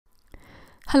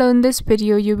Hello, in this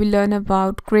video you will learn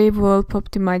about gray wolf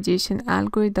optimization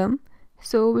algorithm.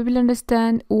 So we will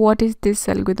understand what is this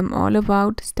algorithm all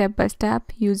about step by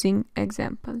step using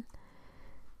example.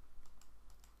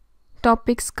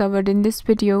 Topics covered in this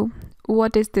video: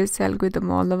 what is this algorithm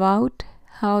all about,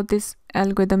 how this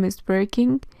algorithm is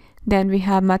working, then we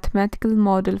have mathematical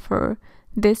model for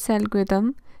this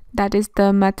algorithm, that is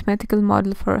the mathematical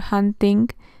model for hunting,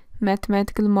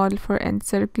 mathematical model for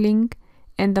encircling,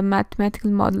 and the mathematical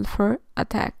model for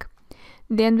attack.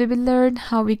 Then we will learn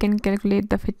how we can calculate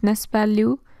the fitness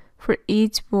value for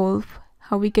each wolf,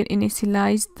 how we can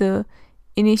initialize the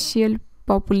initial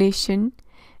population,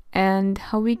 and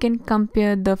how we can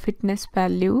compare the fitness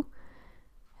value,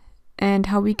 and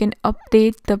how we can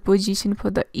update the position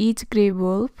for each gray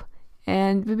wolf,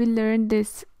 and we will learn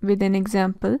this with an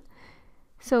example.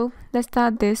 So let's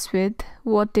start this with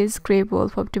what is gray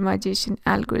wolf optimization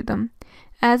algorithm.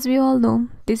 As we all know,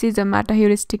 this is a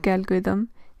metaheuristic algorithm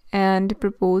and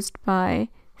proposed by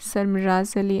Sir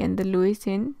Miraj Ali and the Lewis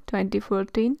in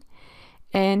 2014.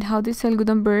 And how this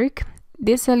algorithm works?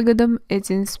 This algorithm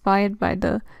is inspired by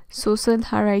the social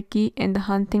hierarchy and the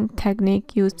hunting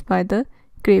technique used by the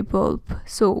gray wolf.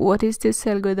 So what is this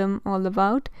algorithm all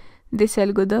about? This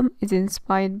algorithm is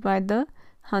inspired by the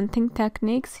hunting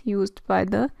techniques used by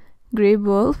the gray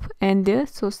wolf and their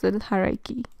social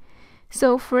hierarchy.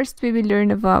 So first we will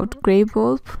learn about gray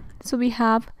wolf. So we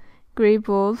have gray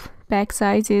wolf, pack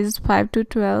size is 5 to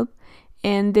 12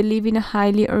 and they live in a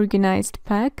highly organized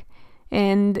pack,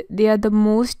 and they are the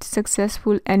most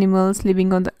successful animals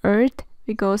living on the earth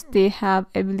because they have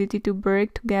ability to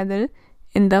work together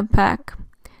in the pack.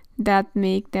 That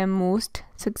make them most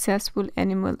successful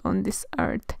animal on this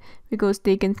earth because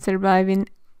they can survive in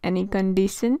any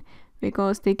condition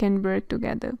because they can work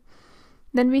together.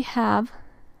 Then we have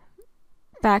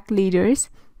pack leaders,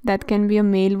 that can be a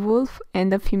male wolf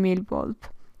and a female wolf.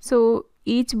 So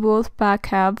each wolf pack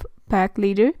have pack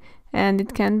leader and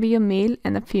it can be a male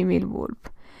and a female wolf.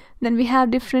 Then we have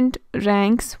different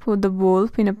ranks for the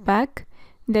wolf in a pack,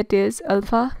 that is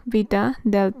alpha, beta,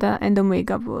 delta and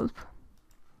omega wolf.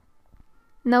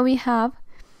 Now we have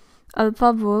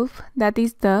alpha wolf, that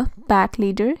is the pack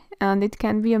leader, and it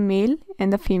can be a male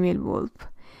and a female wolf.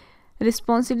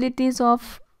 Responsibilities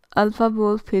of alpha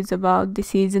wolf is about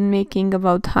decision making,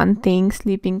 about hunting,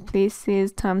 sleeping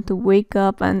places, time to wake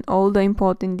up, and all the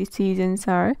important decisions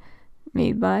are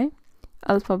made by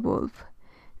alpha wolf.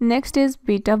 Next is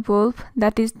beta wolf,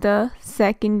 that is the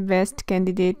second best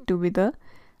candidate to be the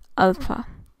alpha,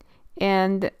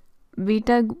 and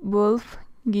beta wolf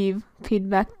give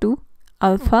feedback to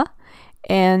alpha,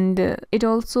 and it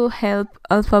also help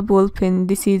alpha wolf in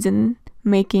decision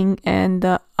making and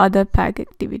the other pack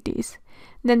activities.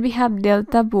 Then we have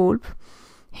delta wolf.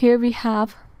 Here we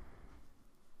have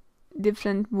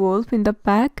different wolf in the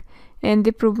pack and they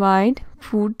provide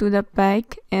food to the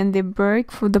pack and they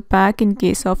work for the pack in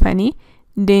case of any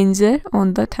danger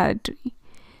on the territory.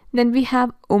 Then we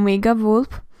have omega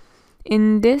wolf.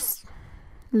 In this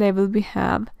level we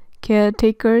have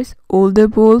caretakers, older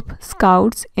wolf,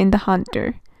 scouts and the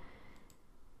hunter.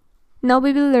 Now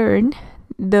we will learn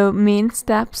the main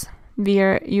steps we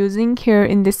are using here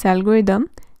in this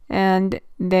algorithm, and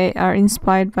they are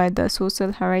inspired by the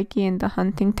social hierarchy and the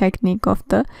hunting technique of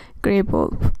the gray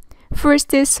wolf.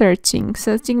 First is searching.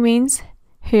 Searching means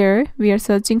here we are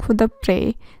searching for the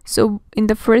prey. So in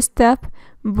the first step,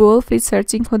 wolf is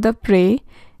searching for the prey.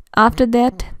 After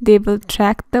that they will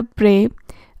track the prey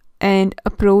and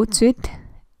approach it,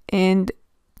 and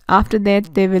after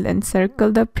that they will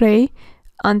encircle the prey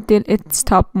until it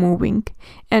stop moving,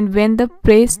 and when the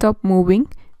prey stop moving,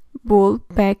 wolf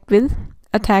pack will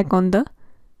attack on the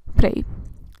prey.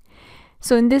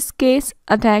 So in this case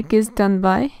attack is done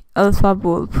by alpha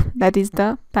wolf, that is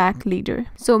the pack leader.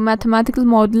 So mathematical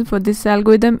model for this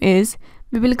algorithm is,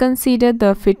 we will consider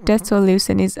the fittest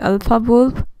solution is alpha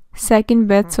wolf, second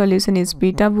best solution is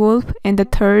beta wolf, and the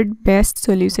third best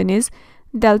solution is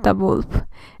delta wolf,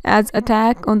 as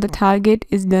attack on the target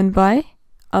is done by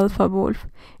alpha wolf.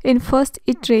 In first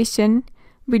iteration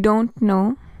we don't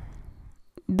know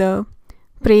the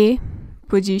prey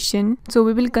position, so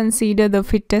we will consider the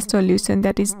fittest solution,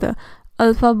 that is the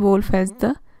alpha wolf as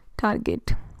the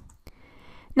target.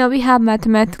 Now we have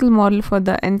mathematical model for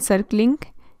the encircling.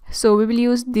 So we will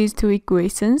use these two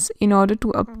equations in order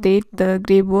to update the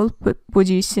gray wolf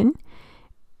position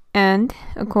and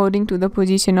according to the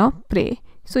position of prey.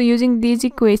 So using these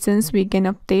equations we can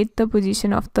update the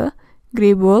position of the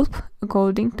gray wolf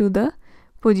according to the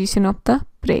position of the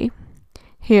prey.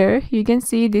 Here you can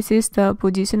see this is the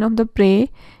position of the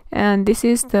prey and this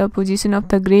is the position of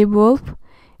the gray wolf,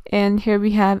 and here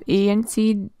we have A and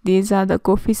C. These are the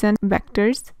coefficient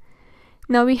vectors.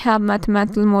 Now we have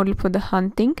mathematical model for the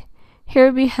hunting.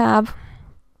 Here we have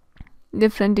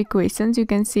different equations. You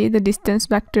can see the distance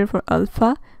vector for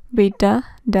alpha, beta,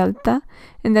 delta,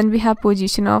 and then we have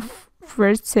position of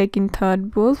first, second,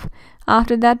 third wolf.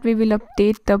 After that we will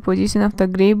update the position of the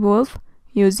gray wolf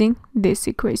using this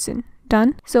equation.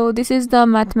 Done. So this is the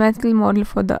mathematical model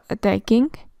for the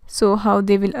attacking. So how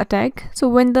they will attack? So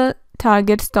when the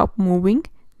target stop moving,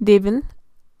 they will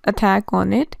attack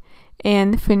on it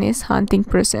and finish hunting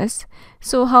process.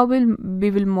 So how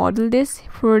we will model this?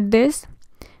 For this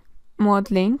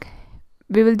modeling,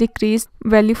 we will decrease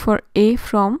value for A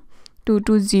from 2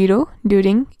 to 0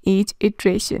 during each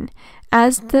iteration.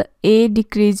 As the A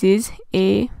decreases,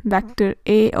 A vector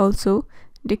A also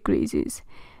decreases.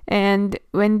 And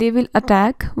when they will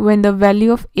attack, when the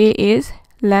value of A is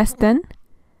less than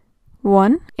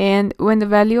 1, and when the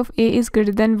value of A is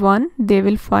greater than 1, they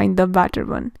will find the better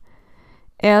one.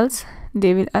 Else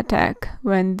they will attack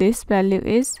when this value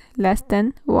is less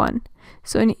than 1.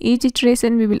 So in each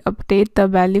iteration we will update the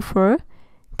value for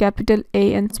capital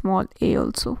A and small a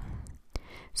also.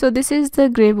 So this is the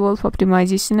gray wolf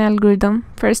optimization algorithm.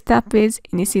 First step is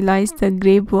initialize the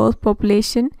gray wolf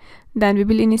population. Then we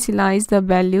will initialize the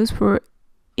values for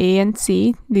A and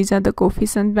C. These are the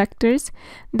coefficient vectors.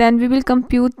 Then we will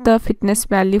compute the fitness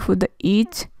value for the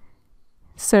each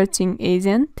searching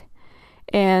agent.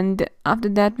 And after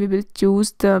that we will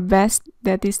choose the best,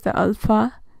 that is the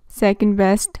alpha, second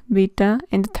best beta,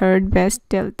 and the third best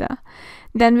delta.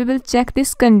 Then we will check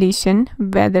this condition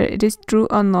whether it is true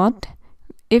or not.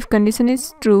 If condition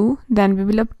is true, then we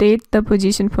will update the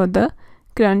position for the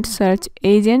current search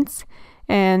agents,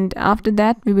 and after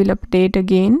that we will update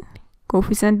again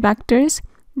coefficient vectors.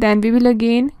 Then we will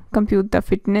again compute the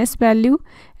fitness value,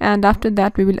 and after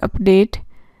that we will update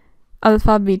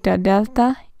alpha, beta,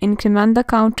 delta, increment the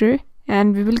counter,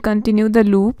 and we will continue the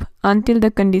loop until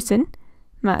the condition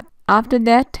met. After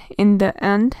that, in the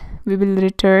end, we will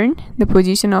return the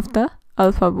position of the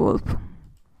alpha wolf.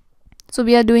 So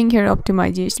we are doing here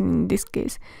optimization in this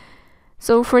case.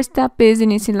 So first step is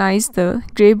initialize the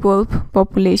gray wolf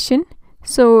population.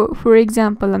 So for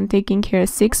example, I'm taking here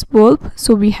 6 wolf.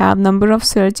 So we have number of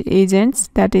search agents,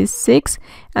 that is 6,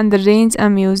 and the range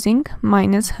I'm using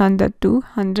 -100 to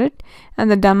 100,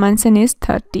 and the dimension is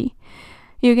 30.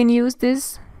 You can use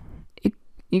this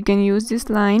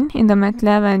line in the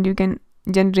MATLAB, and you can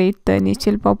generate the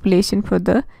initial population for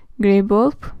the gray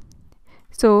wolf.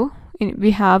 So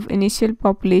we have initial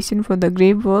population for the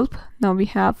gray wolf. Now we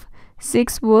have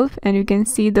 6 wolf, and you can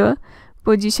see the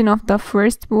position of the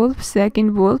first wolf,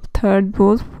 second wolf, third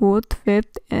wolf, fourth,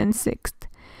 fifth, and sixth.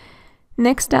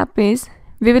 Next step is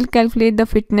we will calculate the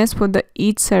fitness for the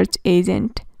each search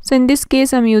agent. So in this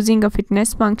case, I'm using a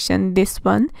fitness function, this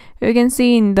one. You can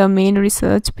see in the main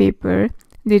research paper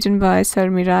written by Sir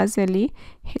Miraj Ali,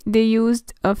 they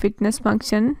used a fitness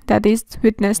function, that is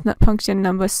fitness function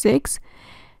number 6.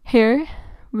 Here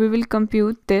we will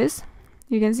compute this.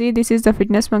 You can see this is the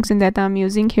fitness function that I'm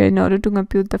using here in order to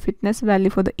compute the fitness value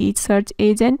for the each search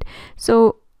agent.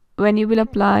 So when you will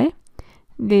apply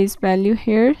this value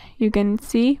here, you can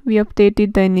see we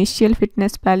updated the initial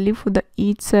fitness value for the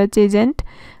each search agent.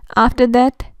 After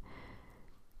that,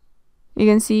 you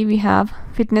can see we have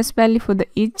fitness value for the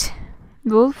each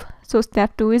wolf. So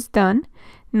step 2 is done.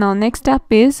 Now next step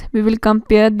is we will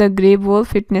compare the gray wolf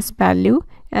fitness value,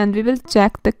 and we will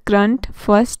check the current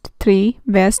first 3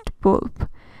 best wolf.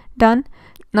 Done.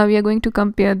 Now we are going to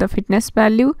compare the fitness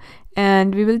value,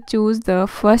 and we will choose the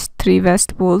first 3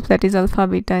 best wolves, that is alpha,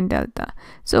 beta, and delta.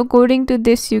 So according to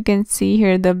this, you can see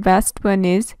here the best one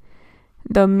is,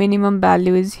 the minimum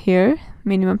value is here,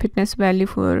 minimum fitness value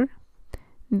for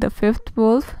the 5th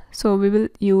wolf. So we will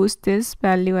use this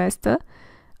value as the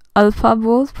alpha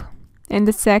wolf, and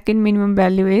the second minimum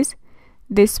value is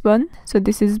this one, so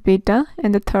this is beta,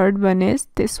 and the third one is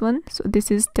this one, so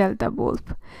this is delta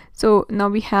wolf. So now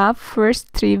we have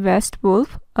first 3 best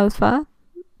wolf, alpha,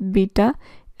 beta,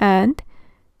 and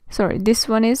this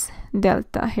one is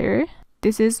delta here.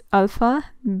 This is alpha,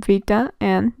 beta,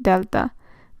 and delta.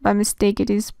 By mistake it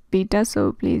is beta,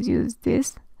 so please use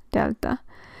this delta.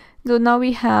 So now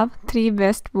we have 3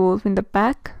 best wolf in the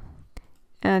pack,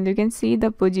 and you can see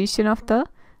the position of the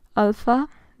alpha,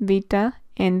 beta,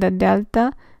 and the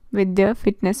delta with their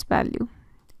fitness value.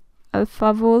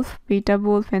 Alpha wolf, beta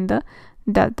wolf, and the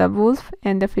delta wolf,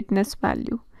 and the fitness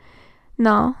value.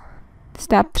 Now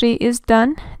step 3 is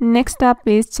done. Next step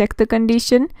is check the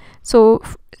condition. So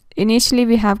initially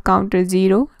we have counter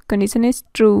 0, condition is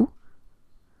true,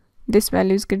 this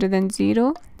value is greater than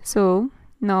 0. So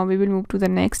now we will move to the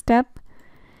next step.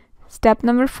 Step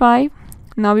number 5.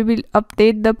 Now we will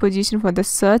update the position for the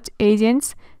search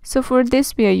agents. So for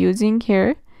this we are using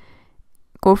here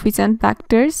coefficient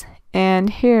factors, and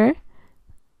here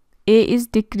a is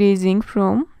decreasing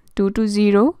from 2 to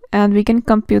 0, and we can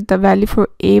compute the value for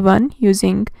a1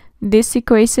 using this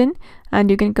equation,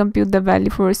 and you can compute the value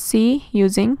for c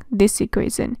using this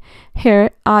equation. Here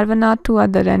r1 r2 are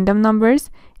the random numbers,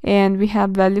 and we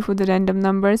have value for the random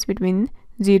numbers between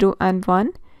 0 and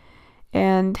 1,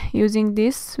 and using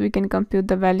this we can compute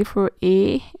the value for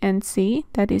a and c,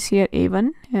 that is here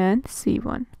a1 and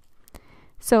c1.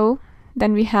 So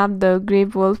then we have the gray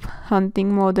wolf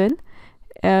hunting model.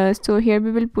 So here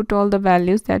we will put all the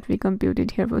values that we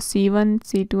computed here for c1,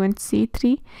 c2 and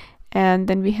c3, and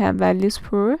then we have values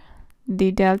for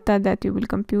the delta that you will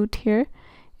compute here.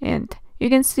 And you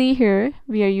can see here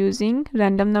we are using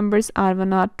random numbers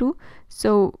r1 r2.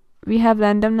 So we have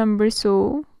random numbers,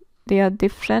 so they are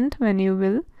different when you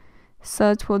will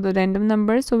search for the random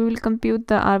numbers. So we will compute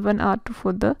the r1 r2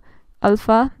 for the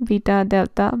alpha, beta,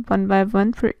 delta one by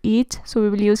one for each. So we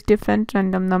will use different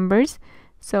random numbers.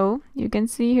 So you can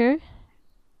see here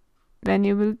when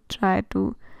you will try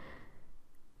to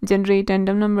generate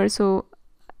random number, so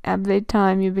every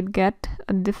time you will get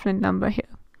a different number here.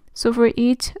 So for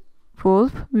each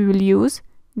wolf we will use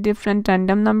different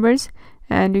random numbers,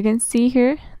 and you can see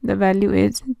here the value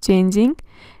is changing,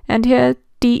 and here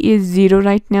t is 0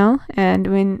 right now, and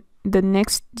when the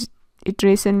next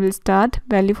iteration will start,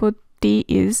 value for t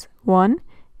is 1,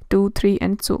 2, 3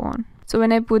 and so on. So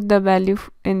when I put the value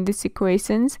in these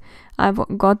equations, I've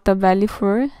got the value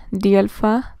for d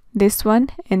alpha, this one,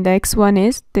 and the x1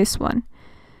 is this one.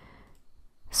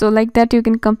 So like that you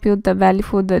can compute the value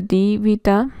for the d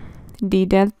beta, d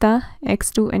delta,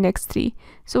 x2 and x3.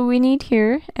 So we need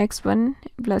here x1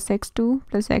 plus x2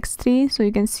 plus x3. So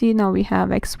you can see now we have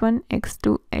x1,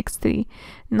 x2, x3.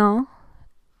 Now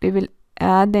we will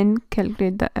add and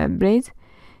calculate the average.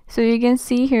 So you can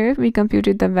see here we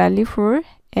computed the value for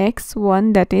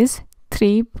x1, that is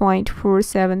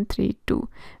 3.4732,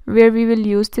 where we will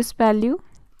use this value,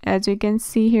 as you can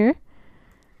see here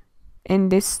in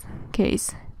this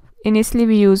case. Initially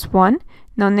we use 1.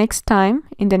 Now next time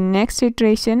in the next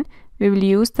iteration we will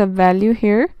use the value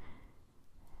here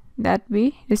that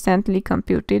we recently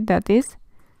computed, that is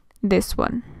this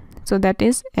one. So that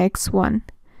is x1.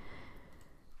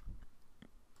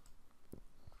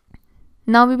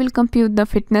 Now we will compute the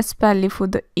fitness value for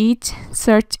the each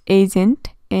search agent,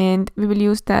 and we will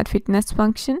use that fitness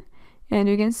function, and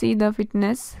you can see the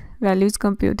fitness values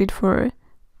computed for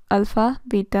alpha,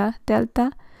 beta,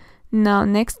 delta. Now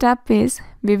next step is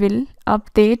we will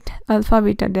update alpha,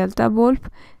 beta, delta wolf.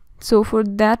 So for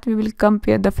that we will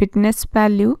compare the fitness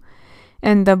value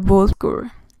and the wolf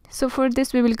score. So for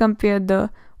this we will compare the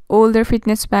older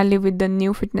fitness value with the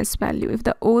new fitness value. If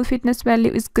the old fitness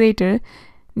value is greater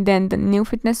than the new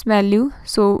fitness value,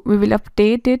 so we will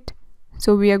update it.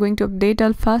 So we are going to update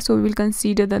alpha, so we will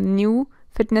consider the new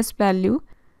fitness value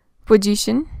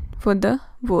position for the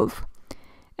wolf,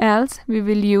 else we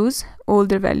will use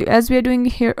older value. As we are doing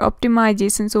here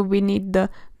optimization, so we need the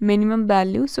minimum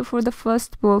value. So for the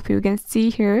first wolf you can see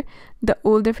here the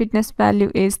older fitness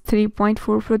value is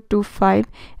 3.4425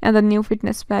 and the new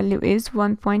fitness value is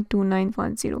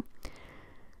 1.2910.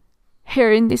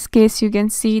 Here in this case you can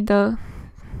see the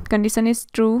condition is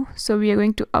true, so we are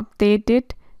going to update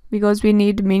it because we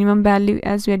need minimum value.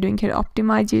 As we are doing here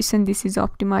optimization, this is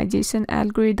optimization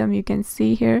algorithm, you can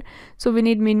see here. So we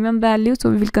need minimum value, so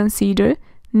we will consider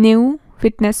new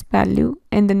fitness value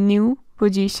and the new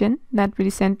position that we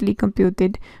recently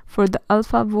computed for the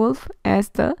alpha wolf as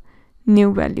the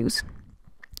new values.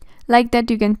 Like that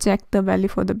you can check the value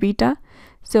for the beta.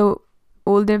 So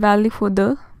older value for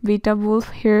the beta wolf,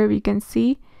 here we can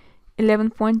see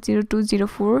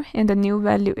 11.0204 and the new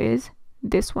value is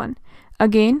this one.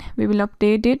 Again we will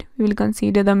update it, we will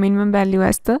consider the minimum value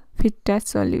as the fit test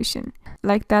solution.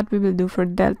 Like that we will do for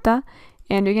delta,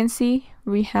 and you can see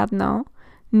we have now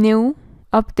new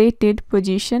updated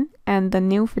position and the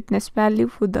new fitness value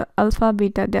for the alpha,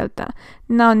 beta, delta.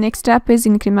 Now next step is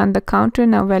increment the counter.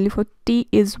 Now value for t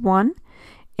is 1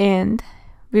 and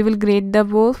we will grade the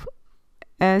wolf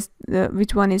as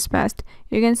which one is passed.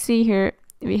 You can see here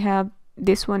we have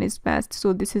this one is passed,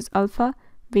 so this is alpha,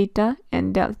 beta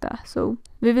and delta. So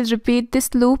we will repeat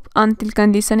this loop until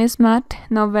condition is met.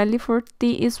 Now value for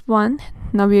t is 1.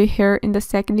 Now we are here in the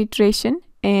second iteration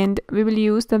and we will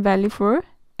use the value for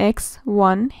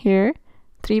x1 here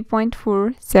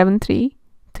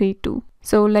 3.47332.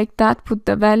 So like that, put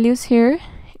the values here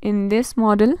in this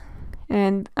model,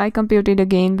 and I computed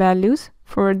again values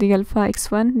for the alpha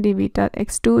x1, d beta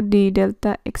x2, d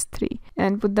delta x3,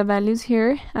 and put the values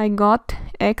here. I got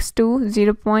x2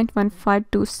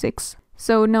 0.1526.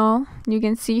 So now you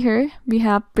can see here we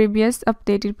have previous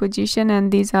updated position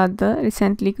and these are the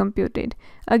recently computed.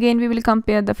 Again we will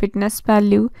compare the fitness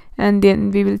value and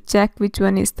then we will check which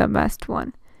one is the best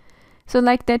one. So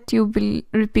like that you will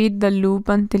repeat the loop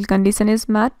until condition is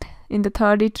met. In the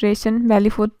third iteration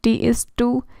value for t is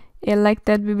 2, and like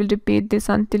that we will repeat this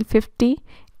until 50,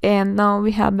 and now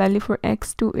we have value for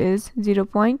x2 is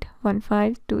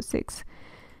 0.1526.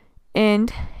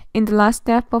 And in the last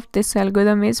step of this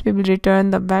algorithm is we will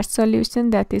return the best solution,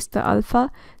 that is the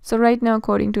alpha. So right now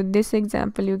according to this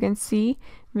example you can see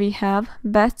we have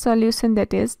best solution,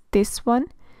 that is this one.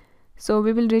 So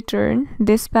we will return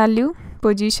this value.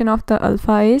 Position of the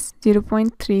alpha is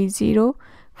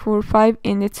 0.3045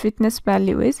 and its fitness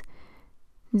value is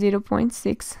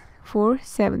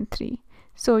 0.6473.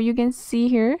 So you can see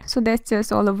here, so that's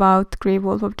just all about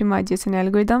Gray-Wolf optimization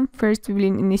algorithm. First we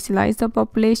will initialize the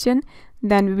population,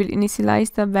 then we will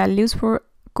initialize the values for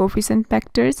coefficient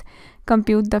factors,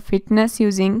 compute the fitness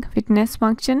using fitness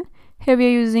function. Here we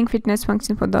are using fitness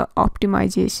function for the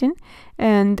optimization,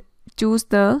 and choose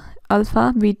the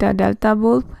alpha, beta, delta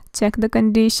bulb, check the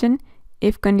condition.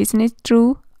 If condition is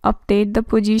true, update the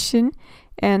position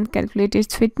and calculate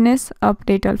its fitness,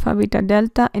 update alpha, beta,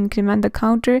 delta, increment the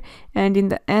counter, and in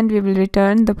the end we will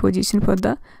return the position for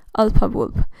the alpha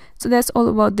bulb. So that's all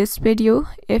about this video.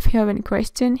 If you have any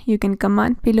question you can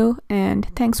comment below, and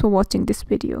thanks for watching this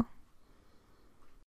video.